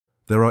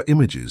There are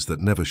images that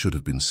never should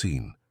have been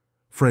seen,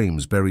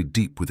 frames buried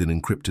deep within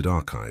encrypted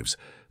archives,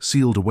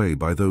 sealed away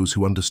by those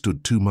who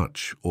understood too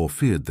much or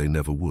feared they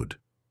never would.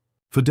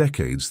 For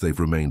decades they've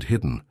remained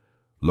hidden,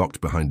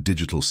 locked behind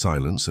digital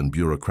silence and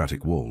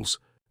bureaucratic walls,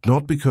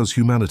 not because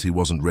humanity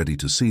wasn't ready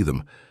to see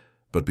them,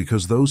 but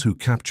because those who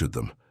captured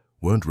them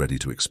weren't ready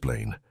to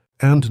explain.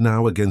 And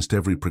now, against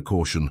every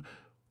precaution,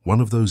 one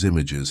of those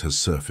images has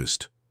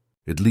surfaced.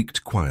 It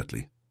leaked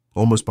quietly,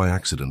 almost by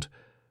accident,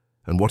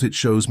 and what it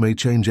shows may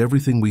change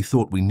everything we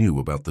thought we knew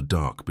about the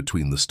dark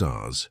between the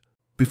stars.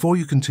 Before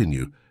you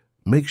continue,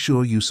 make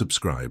sure you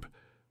subscribe,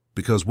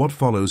 because what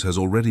follows has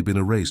already been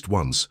erased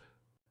once,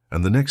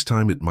 and the next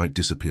time it might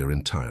disappear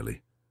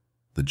entirely.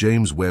 The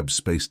James Webb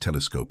Space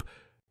Telescope,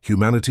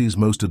 humanity's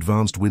most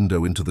advanced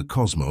window into the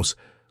cosmos,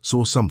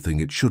 saw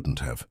something it shouldn't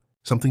have,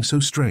 something so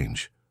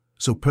strange,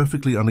 so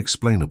perfectly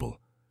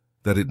unexplainable,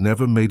 that it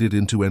never made it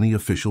into any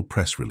official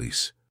press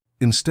release.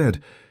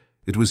 Instead,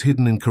 it was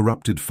hidden in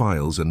corrupted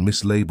files and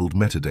mislabeled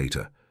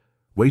metadata,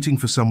 waiting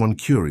for someone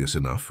curious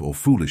enough or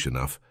foolish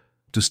enough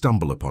to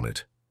stumble upon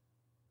it.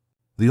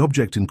 The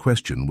object in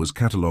question was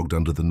catalogued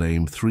under the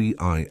name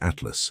 3I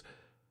Atlas.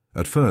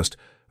 At first,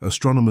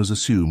 astronomers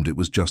assumed it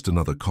was just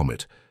another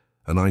comet,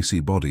 an icy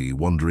body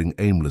wandering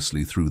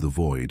aimlessly through the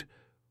void.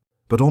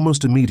 But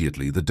almost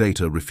immediately the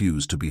data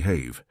refused to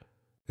behave.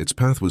 Its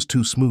path was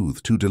too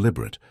smooth, too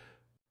deliberate.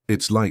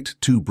 Its light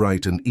too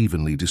bright and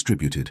evenly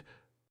distributed.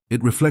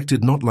 It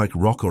reflected not like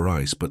rock or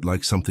ice, but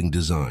like something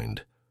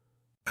designed.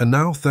 And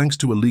now, thanks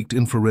to a leaked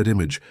infrared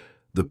image,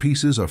 the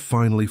pieces are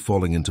finally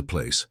falling into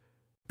place.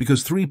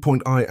 Because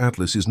 3I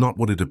Atlas is not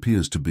what it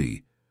appears to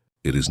be.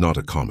 It is not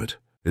a comet.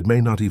 It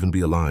may not even be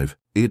alive.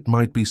 It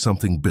might be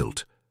something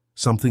built,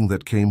 something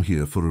that came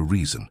here for a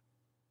reason.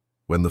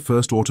 When the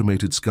first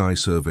automated sky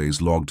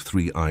surveys logged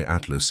 3I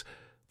Atlas,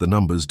 the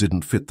numbers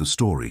didn't fit the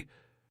story.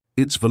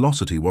 Its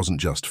velocity wasn't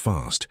just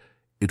fast,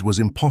 it was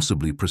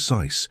impossibly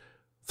precise,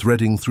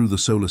 threading through the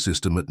solar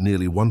system at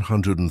nearly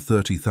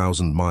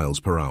 130,000 miles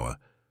per hour.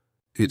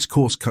 Its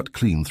course cut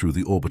clean through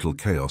the orbital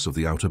chaos of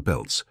the outer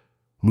belts,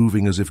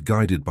 moving as if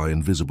guided by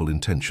invisible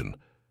intention.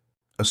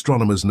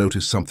 Astronomers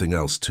noticed something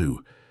else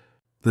too.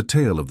 The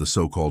tail of the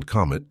so-called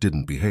comet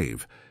didn't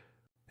behave.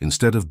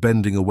 Instead of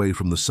bending away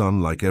from the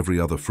sun like every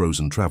other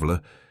frozen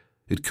traveler,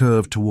 it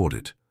curved toward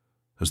it,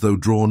 as though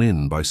drawn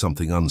in by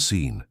something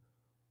unseen.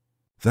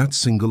 That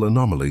single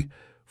anomaly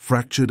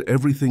fractured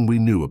everything we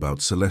knew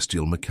about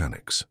celestial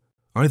mechanics.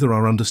 Either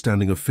our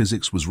understanding of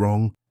physics was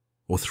wrong,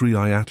 or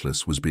 3I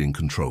Atlas was being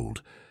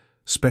controlled.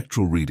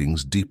 Spectral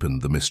readings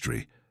deepened the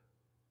mystery.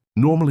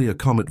 Normally, a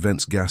comet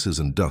vents gases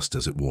and dust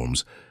as it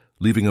warms,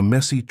 leaving a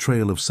messy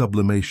trail of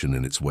sublimation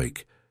in its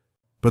wake.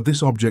 But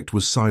this object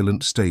was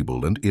silent,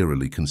 stable, and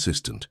eerily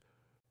consistent.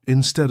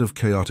 Instead of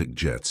chaotic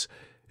jets,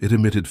 it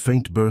emitted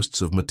faint bursts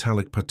of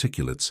metallic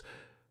particulates,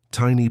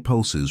 tiny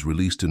pulses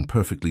released in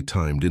perfectly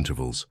timed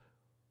intervals.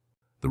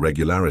 The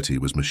regularity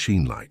was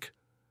machine-like.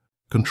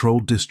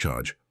 Controlled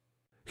discharge,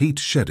 heat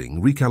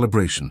shedding,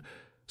 recalibration,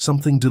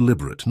 something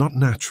deliberate, not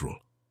natural.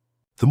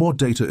 The more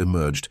data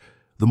emerged,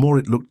 the more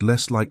it looked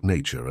less like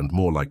nature and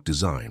more like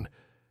design.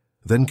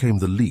 Then came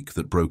the leak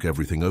that broke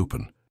everything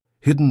open.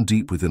 Hidden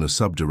deep within a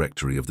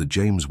subdirectory of the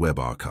James Webb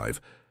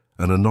Archive,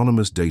 an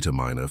anonymous data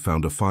miner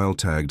found a file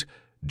tagged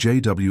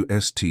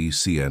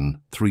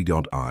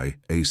JWSTCN3.I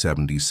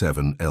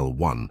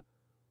A77L1.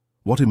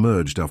 What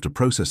emerged after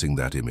processing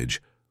that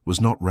image was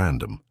not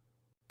random.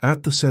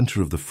 At the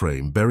center of the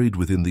frame, buried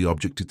within the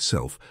object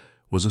itself,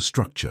 was a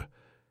structure,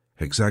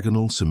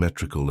 hexagonal,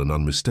 symmetrical, and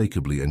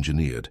unmistakably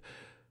engineered.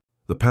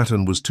 The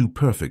pattern was too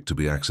perfect to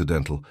be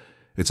accidental,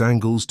 its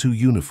angles too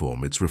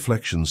uniform, its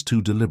reflections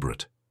too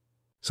deliberate.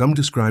 Some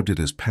described it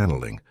as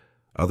paneling,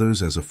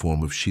 others as a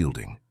form of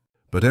shielding.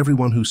 But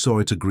everyone who saw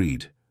it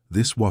agreed,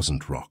 this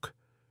wasn't rock.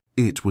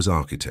 It was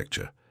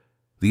architecture.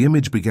 The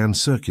image began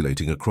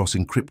circulating across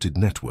encrypted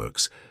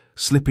networks,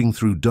 slipping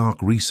through dark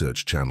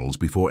research channels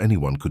before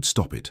anyone could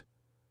stop it.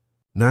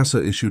 NASA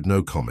issued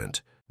no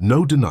comment,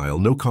 no denial,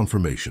 no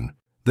confirmation.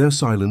 Their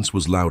silence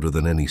was louder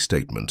than any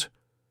statement.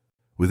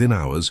 Within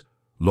hours,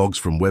 logs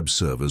from Webb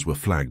servers were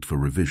flagged for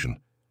revision.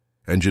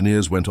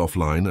 Engineers went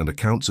offline, and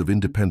accounts of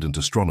independent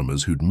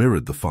astronomers who'd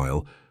mirrored the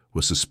file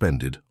were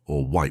suspended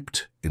or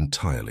wiped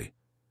entirely.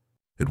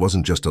 It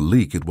wasn't just a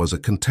leak, it was a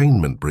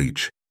containment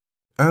breach.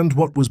 And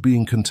what was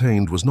being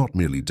contained was not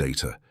merely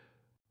data.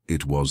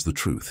 It was the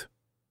truth.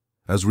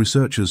 As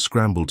researchers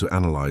scrambled to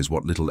analyze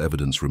what little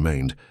evidence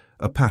remained,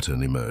 a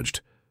pattern emerged.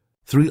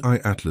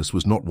 3I Atlas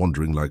was not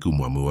wandering like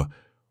Oumuamua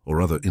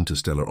or other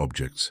interstellar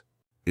objects.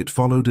 It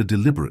followed a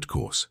deliberate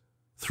course.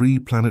 3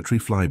 planetary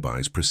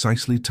flybys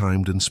precisely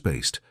timed and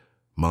spaced,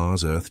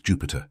 Mars, Earth,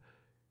 Jupiter.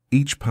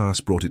 Each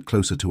pass brought it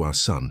closer to our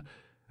sun,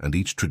 and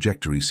each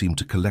trajectory seemed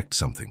to collect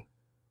something.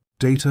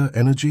 Data,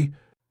 energy?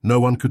 No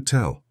one could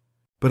tell.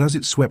 But as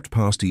it swept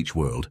past each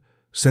world,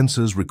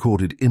 sensors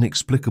recorded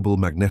inexplicable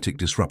magnetic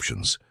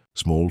disruptions,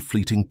 small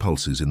fleeting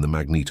pulses in the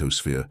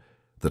magnetosphere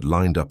that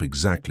lined up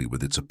exactly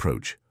with its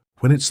approach.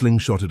 When it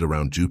slingshotted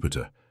around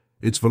Jupiter,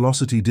 its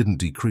velocity didn't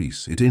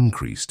decrease, it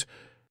increased.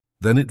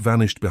 Then it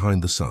vanished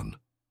behind the sun.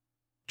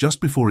 Just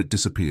before it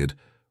disappeared,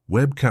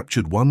 Webb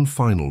captured one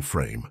final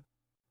frame.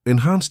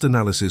 Enhanced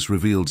analysis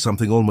revealed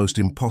something almost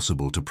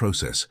impossible to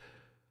process: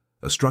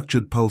 a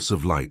structured pulse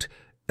of light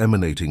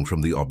emanating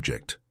from the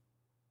object.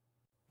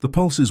 The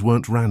pulses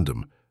weren't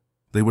random.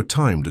 They were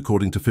timed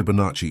according to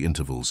Fibonacci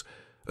intervals,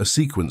 a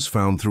sequence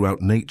found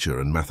throughout nature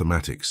and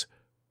mathematics.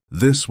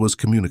 This was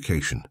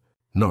communication,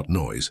 not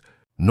noise,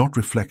 not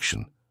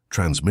reflection,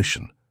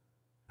 transmission.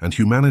 And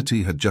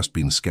humanity had just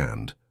been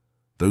scanned.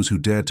 Those who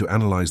dared to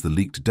analyze the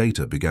leaked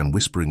data began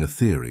whispering a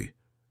theory,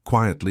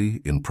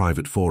 quietly, in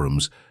private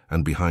forums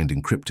and behind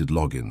encrypted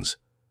logins.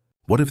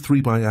 What if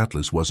 3i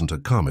Atlas wasn't a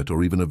comet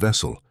or even a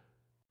vessel?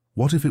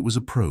 What if it was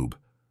a probe,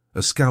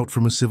 a scout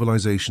from a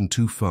civilization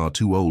too far,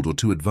 too old, or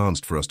too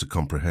advanced for us to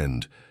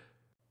comprehend?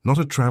 Not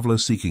a traveler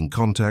seeking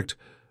contact,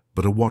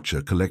 but a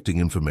watcher collecting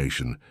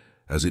information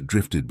as it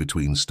drifted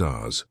between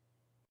stars.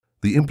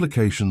 The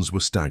implications were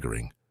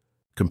staggering.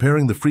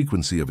 Comparing the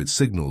frequency of its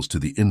signals to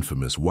the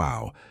infamous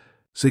WOW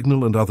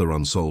signal and other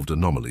unsolved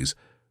anomalies,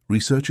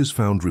 researchers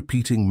found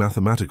repeating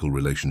mathematical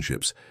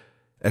relationships,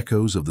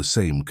 echoes of the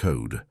same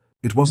code.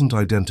 It wasn't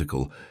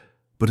identical,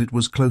 but it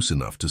was close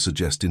enough to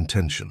suggest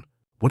intention.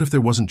 What if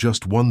there wasn't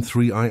just one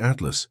 3i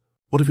Atlas?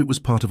 What if it was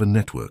part of a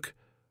network?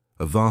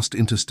 A vast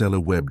interstellar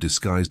web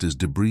disguised as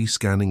debris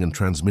scanning and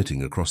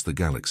transmitting across the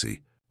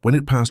galaxy. When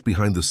it passed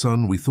behind the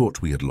sun, we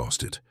thought we had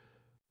lost it.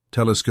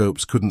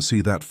 Telescopes couldn't see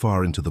that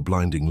far into the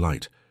blinding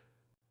light.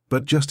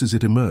 But just as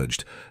it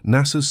emerged,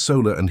 NASA's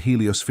Solar and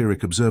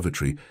Heliospheric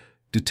Observatory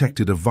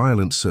detected a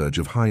violent surge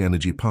of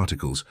high-energy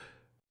particles.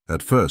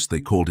 At first, they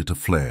called it a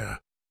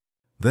flare.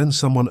 Then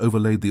someone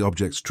overlaid the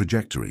object's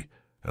trajectory,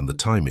 and the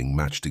timing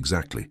matched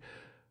exactly.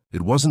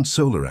 It wasn't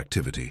solar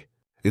activity.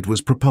 It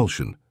was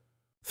propulsion.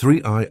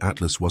 3i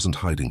Atlas wasn't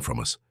hiding from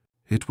us.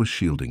 It was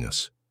shielding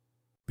us.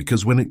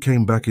 Because when it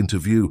came back into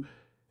view,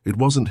 it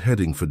wasn't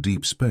heading for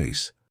deep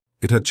space.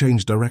 It had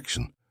changed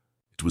direction.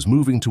 It was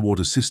moving toward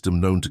a system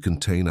known to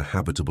contain a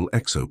habitable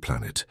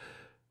exoplanet.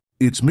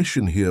 Its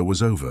mission here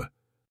was over.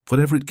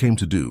 Whatever it came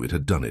to do, it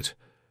had done it.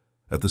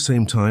 At the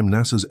same time,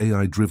 NASA's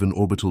AI-driven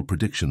orbital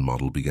prediction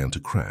model began to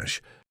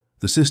crash.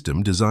 The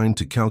system, designed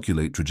to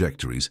calculate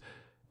trajectories,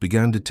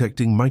 began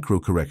detecting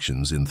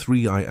micro-corrections in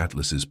 3i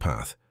Atlas's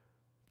path.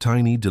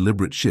 Tiny,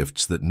 deliberate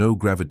shifts that no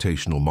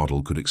gravitational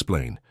model could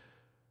explain.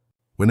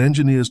 When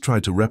engineers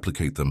tried to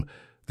replicate them,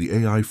 the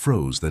AI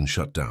froze, then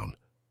shut down.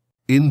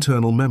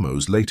 Internal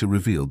memos later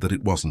revealed that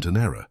it wasn't an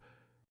error.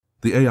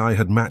 The AI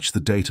had matched the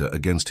data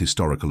against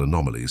historical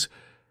anomalies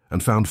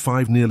and found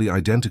 5 nearly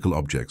identical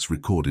objects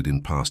recorded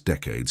in past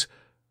decades,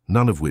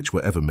 none of which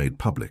were ever made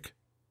public.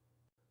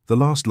 The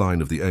last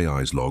line of the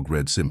AI's log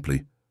read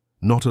simply,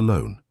 "Not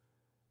alone."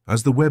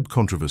 As the Webb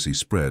controversy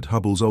spread,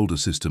 Hubble's older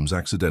systems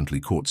accidentally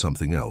caught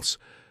something else.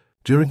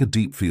 During a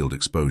deep field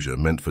exposure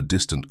meant for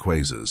distant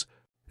quasars,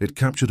 it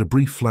captured a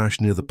brief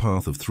flash near the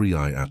path of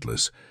 3i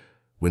Atlas.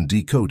 When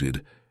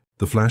decoded,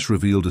 the flash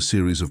revealed a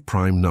series of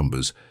prime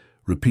numbers,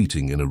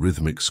 repeating in a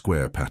rhythmic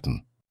square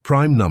pattern.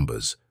 Prime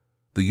numbers,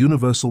 the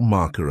universal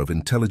marker of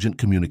intelligent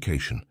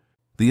communication.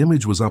 The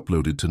image was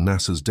uploaded to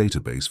NASA's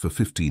database for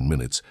 15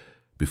 minutes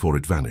before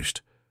it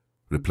vanished,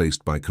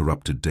 replaced by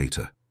corrupted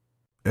data.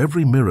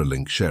 Every mirror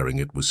link sharing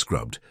it was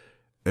scrubbed,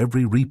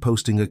 every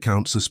reposting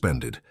account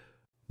suspended.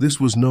 This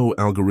was no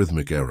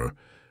algorithmic error,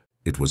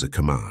 it was a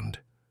command.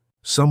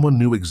 Someone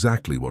knew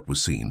exactly what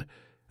was seen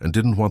and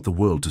didn't want the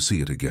world to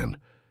see it again.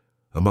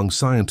 Among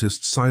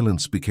scientists,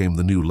 silence became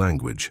the new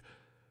language.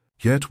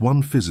 Yet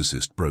one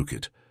physicist broke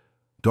it.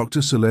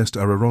 Dr. Celeste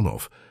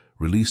Aronnoff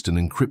released an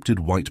encrypted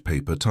white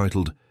paper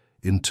titled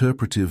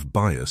Interpretive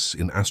Bias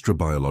in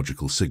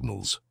Astrobiological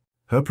Signals.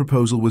 Her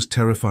proposal was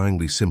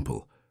terrifyingly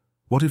simple.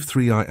 What if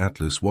 3i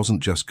Atlas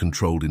wasn't just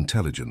controlled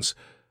intelligence,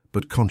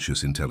 but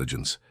conscious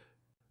intelligence?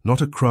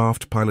 Not a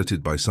craft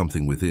piloted by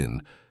something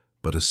within,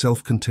 but a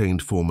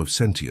self-contained form of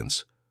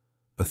sentience.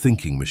 A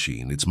thinking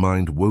machine, its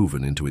mind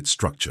woven into its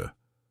structure.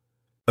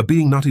 A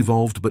being not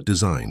evolved but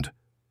designed.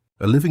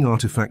 A living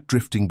artifact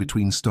drifting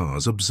between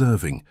stars,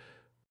 observing.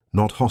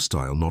 Not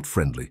hostile, not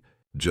friendly,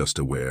 just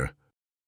aware.